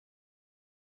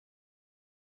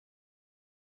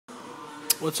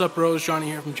What's up, bros? Johnny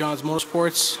here from John's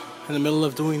Motorsports. In the middle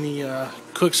of doing the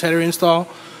Cook's header install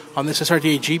on this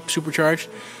srt8 Jeep supercharged.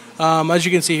 As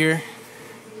you can see here,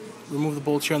 remove the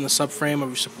bolts here on the subframe.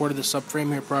 I've supported the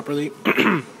subframe here properly.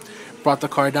 Brought the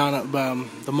car down,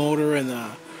 the motor and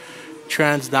the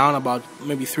trans down about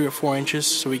maybe 3 or 4 inches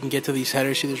so we can get to these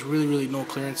headers. See, there's really no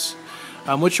clearance.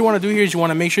 What you want to do here is you want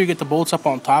to make sure you get the bolts up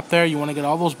on top there. You want to get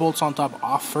all those bolts on top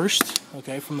off first,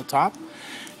 okay, from the top.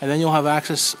 And then you'll have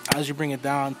access, as you bring it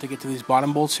down, to get to these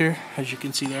bottom bolts here, as you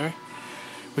can see there.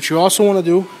 What you also want to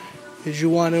do is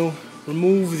you want to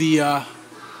remove the, you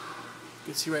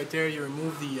can see right there, you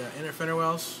remove the inner fender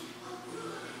wells.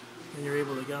 And you're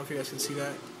able to get them, if you guys can see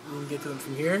that. You can get to them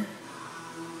from here,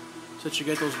 so that you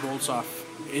get those bolts off.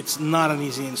 It's not an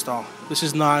easy install. This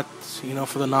is not,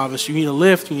 for the novice. You need a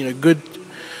lift, you need a good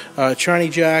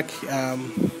tranny jack.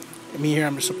 Me here,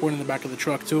 I'm just supporting the back of the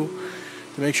truck too,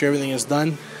 to make sure everything is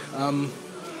done.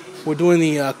 We're doing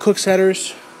the Cook's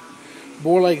headers,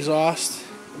 Borla exhaust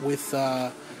with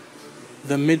the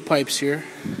mid pipes here.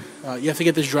 You have to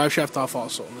get this drive shaft off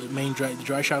also. The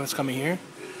drive shaft that's coming here,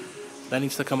 that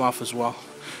needs to come off as well.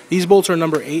 These bolts are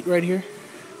number 8 right here.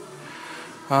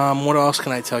 What else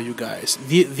can I tell you guys?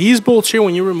 These bolts here,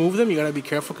 when you remove them, you gotta be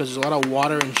careful because there's a lot of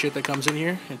water and shit that comes in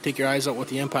here, and take your eyes out with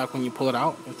the impact when you pull it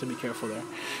out. You have to be careful there.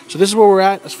 So this is where we're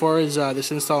at as far as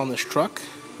this install on this truck.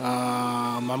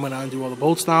 I'm gonna undo all the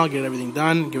bolts now, get everything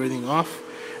done, get everything off,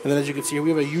 and then as you can see here, we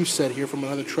have a U set here from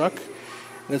another truck.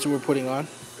 That's what we're putting on,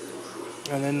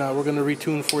 and then we're gonna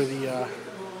retune for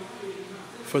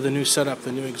the new setup,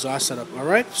 the new exhaust setup. All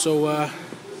right, so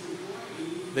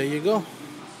there you go.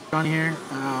 On here,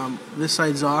 this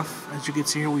side's off. As you can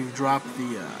see here, we've dropped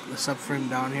the subframe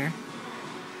down here.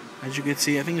 As you can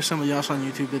see, I think there's somebody else on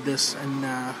YouTube did this and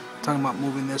talking about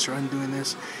moving this or undoing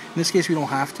this. In this case, we don't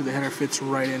have to. The header fits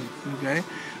right in. Okay.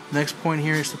 Next point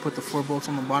here is to put the 4 bolts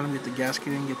on the bottom, get the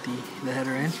gasket in, get the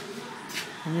header in,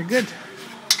 and you're good.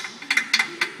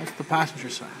 That's the passenger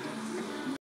side.